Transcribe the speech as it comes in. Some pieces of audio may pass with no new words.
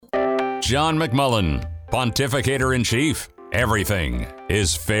John McMullen, Pontificator-in-Chief. Everything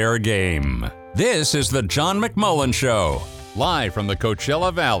is fair game. This is the John McMullen Show, live from the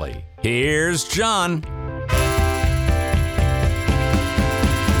Coachella Valley. Here's John.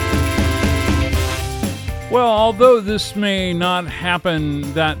 Well, although this may not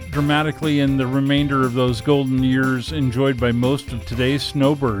happen that dramatically in the remainder of those golden years enjoyed by most of today's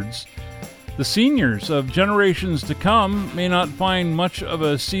snowbirds, the seniors of generations to come may not find much of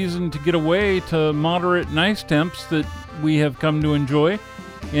a season to get away to moderate nice temps that we have come to enjoy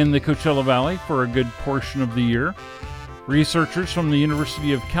in the Coachella Valley for a good portion of the year. Researchers from the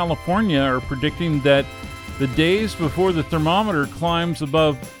University of California are predicting that the days before the thermometer climbs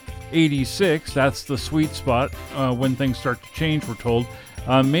above 86, that's the sweet spot when things start to change, we're told,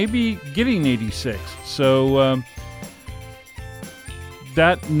 maybe getting 86. So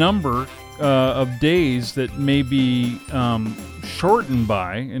that number of days that may be shortened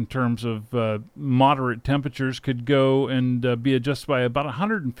by in terms of moderate temperatures could go and be adjusted by about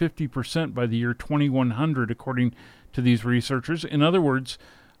 150% by the year 2100, according to these researchers. In other words,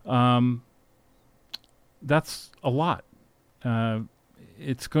 that's a lot.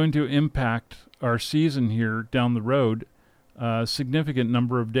 It's going to impact our season here down the road a significant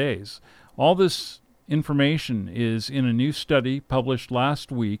number of days. All this information is in a new study published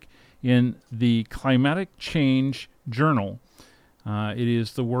last week in the Climatic Change Journal. It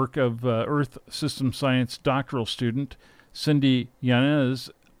is the work of Earth System Science doctoral student Cindy Yanez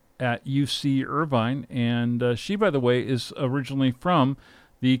at UC Irvine, and she, by the way, is originally from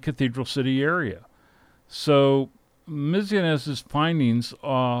the Cathedral City area. So Ms. Yanez's findings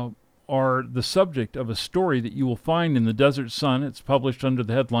are the subject of a story that you will find in the Desert Sun. It's published under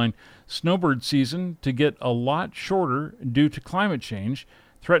the headline, "Snowbird Season to Get a Lot Shorter Due to Climate Change,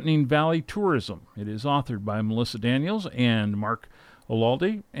 Threatening Valley Tourism." It is authored by Melissa Daniels and Mark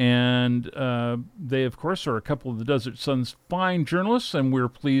Olalde, and they, of course, are a couple of the Desert Sun's fine journalists, and we're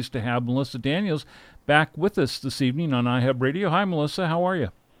pleased to have Melissa Daniels back with us this evening on iHub Radio. Hi, Melissa. How are you?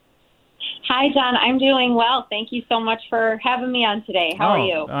 Hi, John. I'm doing well. Thank you so much for having me on today. How are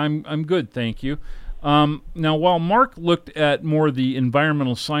you? I'm good, thank you. Now, while Mark looked at more the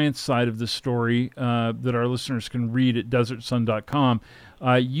environmental science side of the story that our listeners can read at desertsun.com,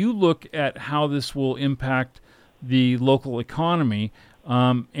 you look at how this will impact the local economy,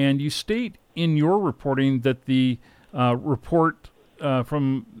 and you state in your reporting that the report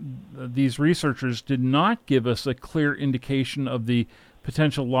from these researchers did not give us a clear indication of the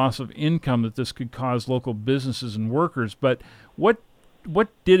potential loss of income that this could cause local businesses and workers. But what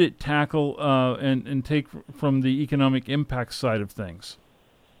did it tackle and take from the economic impact side of things?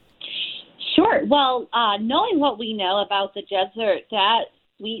 Sure. Well, knowing what we know about the desert, that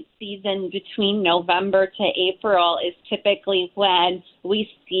sweet season between November to April is typically when we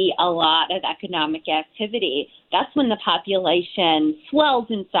see a lot of economic activity. That's when the population swells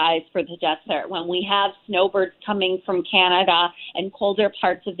in size for the desert, when we have snowbirds coming from Canada and colder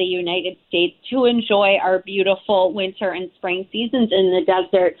parts of the United States to enjoy our beautiful winter and spring seasons in the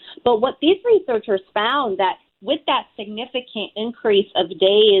desert. But what these researchers found that with that significant increase of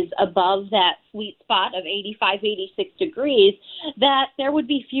days above that sweet spot of 85, 86 degrees, that there would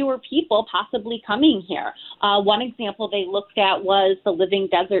be fewer people possibly coming here. One example they looked at was the Living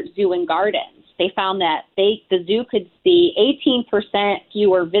Desert Zoo and Gardens. They found that the zoo could see 18%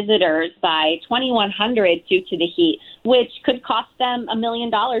 fewer visitors by 2100 due to the heat, which could cost them $1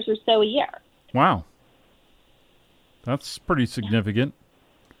 million or so a year. Wow. That's pretty significant.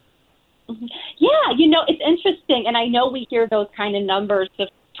 Yeah, it's interesting, and I know we hear those kind of numbers of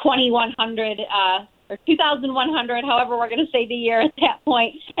 2,100 or 2,100, however we're going to say the year at that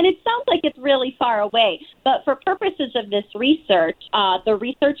point, and it sounds like it's really far away. But for purposes of this research, the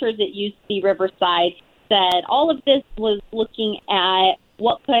researchers at UC Riverside said all of this was looking at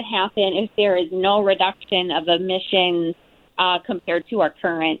what could happen if there is no reduction of emissions compared to our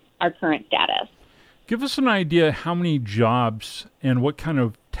current status. Give us an idea how many jobs and what kind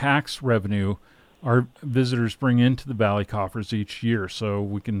of tax revenue our visitors bring into the Valley coffers each year, so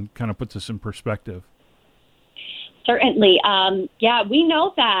we can kind of put this in perspective. Certainly. We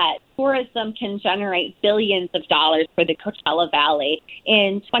know that tourism can generate billions of dollars for the Coachella Valley.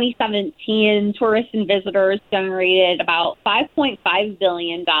 In 2017, tourists and visitors generated about $5.5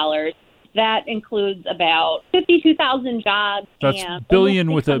 billion. That includes about 52,000 jobs. That's and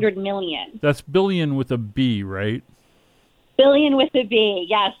billion with $600 million. That's billion with a B, right? Billion with a B.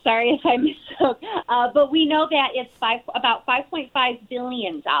 Yes, sorry if I misspoke. But we know that it's about $5.5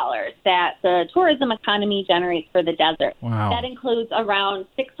 billion that the tourism economy generates for the desert. Wow. That includes around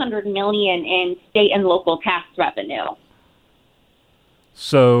 $600 million in state and local tax revenue.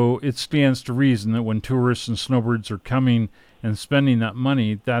 So it stands to reason that when tourists and snowbirds are coming and spending that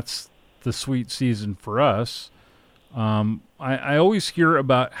money, that's the sweet season for us. I always hear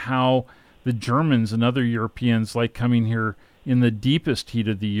about how the Germans and other Europeans like coming here in the deepest heat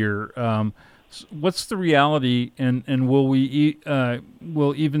of the year. What's the reality, and will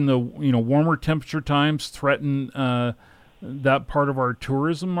will even the warmer temperature times threaten that part of our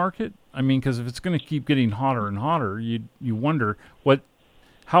tourism market? I mean, because if it's going to keep getting hotter and hotter, you wonder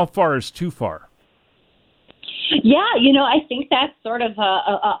how far is too far. Yeah, I think that's sort of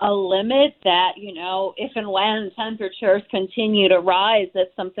a limit that, if and when temperatures continue to rise,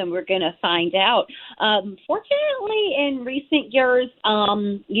 that's something we're going to find out. Fortunately, in recent years,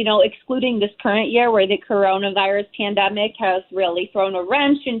 excluding this current year where the coronavirus pandemic has really thrown a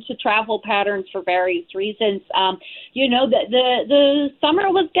wrench into travel patterns for various reasons, the summer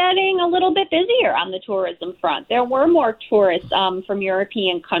was getting a little bit busier on the tourism front. There were more tourists from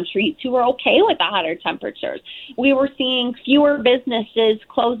European countries who were okay with the hotter temperatures. We were seeing fewer businesses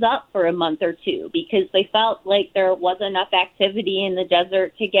close up for a month or two because they felt like there was enough activity in the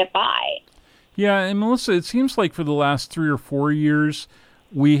desert to get by. Yeah, and Melissa, it seems like for the last 3 or 4 years,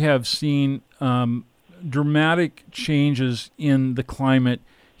 we have seen dramatic changes in the climate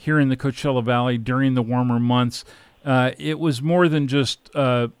here in the Coachella Valley during the warmer months. It was more than just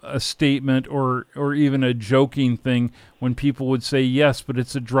a statement or even a joking thing when people would say, yes, but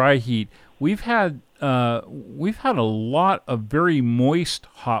it's a dry heat. We've had a lot of very moist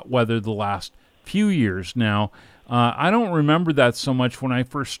hot weather the last few years now. I don't remember that so much when I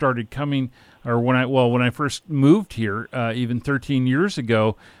first started coming, or when I first moved here, even 13 years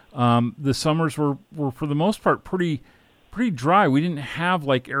ago. The summers were for the most part pretty dry. We didn't have,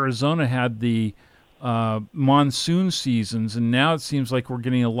 like Arizona had, the monsoon seasons, and now it seems like we're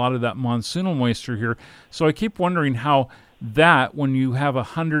getting a lot of that monsoonal moisture here. So I keep wondering how that, when you have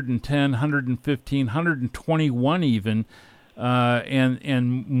 110, 115, 121 even,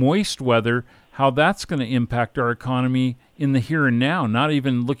 and moist weather, how that's going to impact our economy in the here and now, not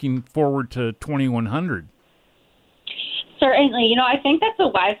even looking forward to 2100. Certainly. I think that's a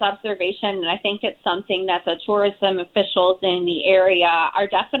wise observation, and I think it's something that the tourism officials in the area are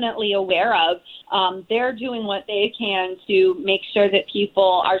definitely aware of. They're doing what they can to make sure that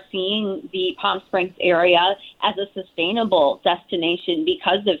people are seeing the Palm Springs area as a sustainable destination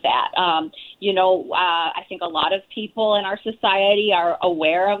because of that. I think a lot of people in our society are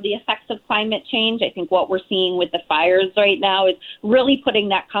aware of the effects of climate change. I think what we're seeing with the fires right now is really putting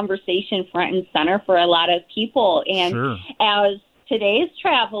that conversation front and center for a lot of people. And Sure. As today's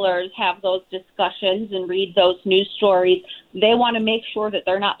travelers have those discussions and read those news stories, they want to make sure that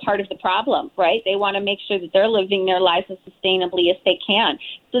they're not part of the problem, right? They want to make sure that they're living their lives as sustainably as they can.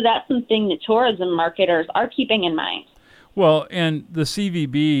 So that's something that tourism marketers are keeping in mind. Well, and the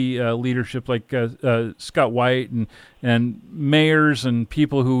CVB leadership, like Scott White and mayors and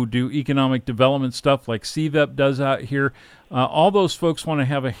people who do economic development stuff like CVEP does out here, all those folks want to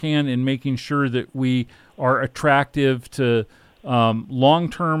have a hand in making sure that we are attractive to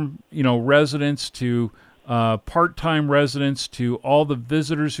long-term, residents, to part-time residents, to all the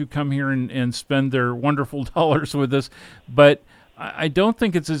visitors who come here and spend their wonderful dollars with us. But I don't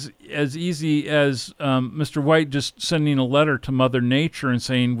think it's as easy as Mr. White just sending a letter to Mother Nature and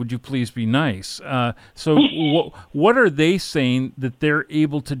saying, would you please be nice? So what are they saying that they're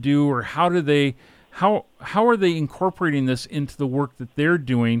able to do, or how are they incorporating this into the work that they're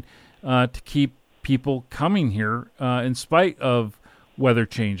doing to keep people coming here in spite of weather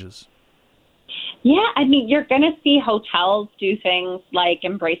changes? Yeah, you're going to see hotels do things like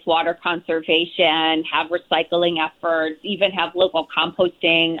embrace water conservation, have recycling efforts, even have local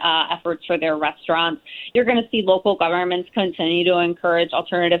composting efforts for their restaurants. You're going to see local governments continue to encourage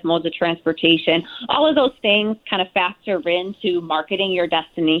alternative modes of transportation. All of those things kind of factor into marketing your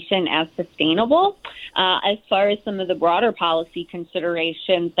destination as sustainable. As far as some of the broader policy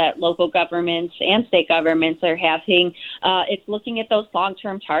considerations that local governments and state governments are having, it's looking at those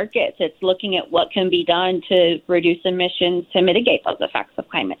long-term targets. It's looking at what can be done to reduce emissions to mitigate those effects of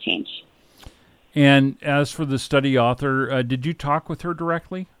climate change. And as for the study author, did you talk with her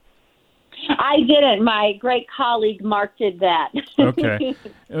directly? I didn't. My great colleague Mark did that. Okay.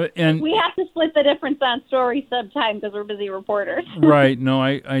 And we have to split the difference on stories sometimes because we're busy reporters. Right. No,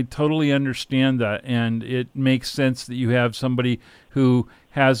 I totally understand that. And it makes sense that you have somebody who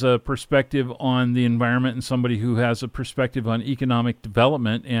has a perspective on the environment and somebody who has a perspective on economic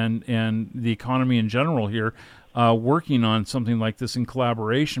development and the economy in general here, working on something like this in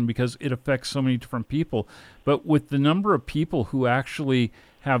collaboration, because it affects so many different people. But with the number of people who actually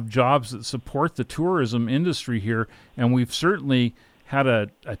have jobs that support the tourism industry here, and we've certainly had a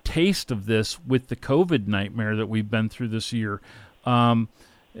taste of this with the COVID nightmare that we've been through this year.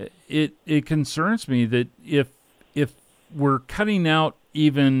 It concerns me that if we're cutting out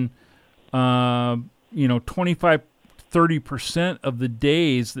even 25-30% of the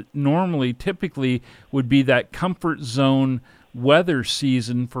days that normally typically would be that comfort zone weather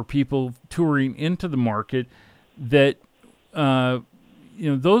season for people touring into the market, that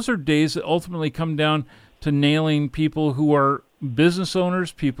those are days that ultimately come down to nailing people who are business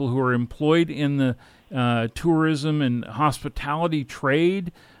owners, people who are employed in the tourism and hospitality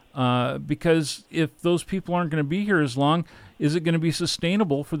trade, because if those people aren't going to be here as long, is it going to be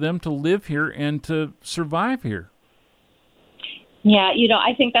sustainable for them to live here and to survive here? Yeah,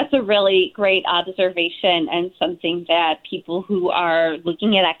 I think that's a really great observation, and something that people who are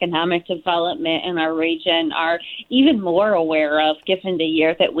looking at economic development in our region are even more aware of, given the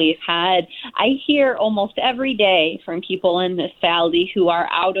year that we've had. I hear almost every day from people in this valley who are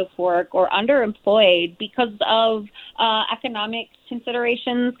out of work or underemployed because of economic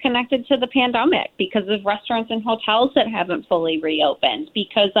considerations connected to the pandemic, because of restaurants and hotels that haven't fully reopened,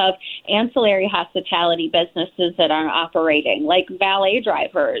 because of ancillary hospitality businesses that aren't operating, like valet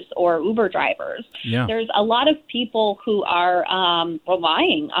drivers or Uber drivers. Yeah. There's a lot of people who are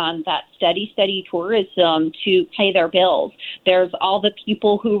relying on that steady tourism to pay their bills. There's all the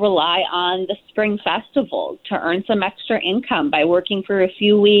people who rely on the spring festivals to earn some extra income by working for a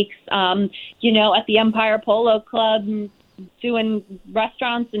few weeks, at the Empire Polo Club, doing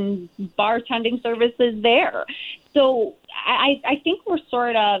restaurants and bartending services there. So I think we're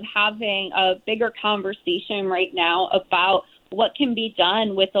sort of having a bigger conversation right now about what can be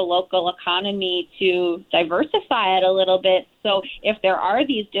done with the local economy to diversify it a little bit. So if there are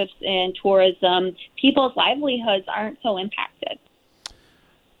these dips in tourism, people's livelihoods aren't so impacted.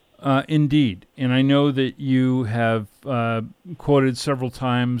 Indeed. And I know that you have quoted several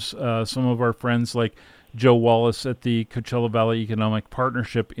times some of our friends like Joe Wallace at the Coachella Valley Economic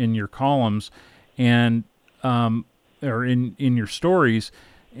Partnership in your columns and or in your stories.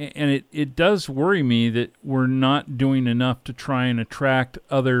 And it does worry me that we're not doing enough to try and attract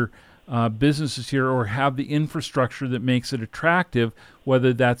other businesses here, or have the infrastructure that makes it attractive,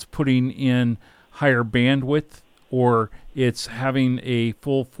 whether that's putting in higher bandwidth, or it's having a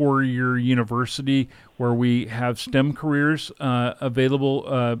full 4-year university where we have STEM careers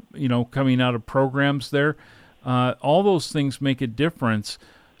available, coming out of programs there. All those things make a difference.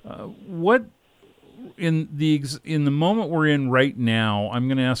 What in the moment we're in right now, I'm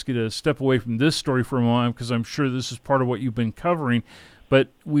going to ask you to step away from this story for a moment, because I'm sure this is part of what you've been covering. But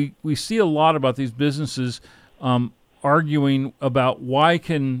we see a lot about these businesses arguing about why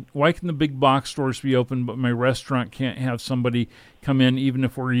can the big box stores be open, but my restaurant can't have somebody come in, even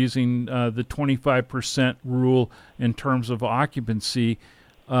if we're using the 25% rule in terms of occupancy.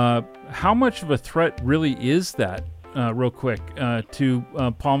 How much of a threat really is that, real quick, to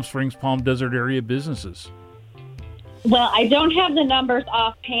Palm Springs, Palm Desert area businesses? Well, I don't have the numbers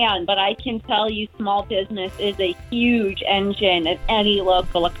offhand, but I can tell you small business is a huge engine of any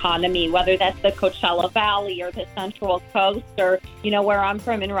local economy, whether that's the Coachella Valley or the Central Coast, or, where I'm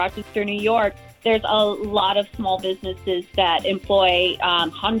from in Rochester, New York. There's a lot of small businesses that employ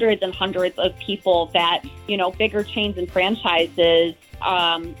hundreds and hundreds of people that, bigger chains and franchises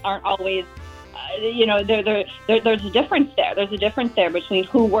aren't always. There's a difference there. There's a difference there between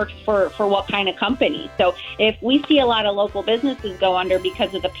who works for what kind of company. So if we see a lot of local businesses go under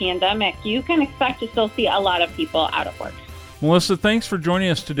because of the pandemic, you can expect to still see a lot of people out of work. Melissa, thanks for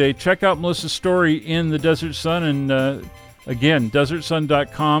joining us today. Check out Melissa's story in the Desert Sun, and again,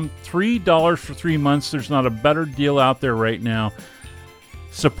 desertsun.com. $3 for 3 months. There's not a better deal out there right now.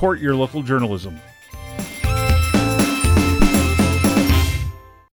 Support your local journalism.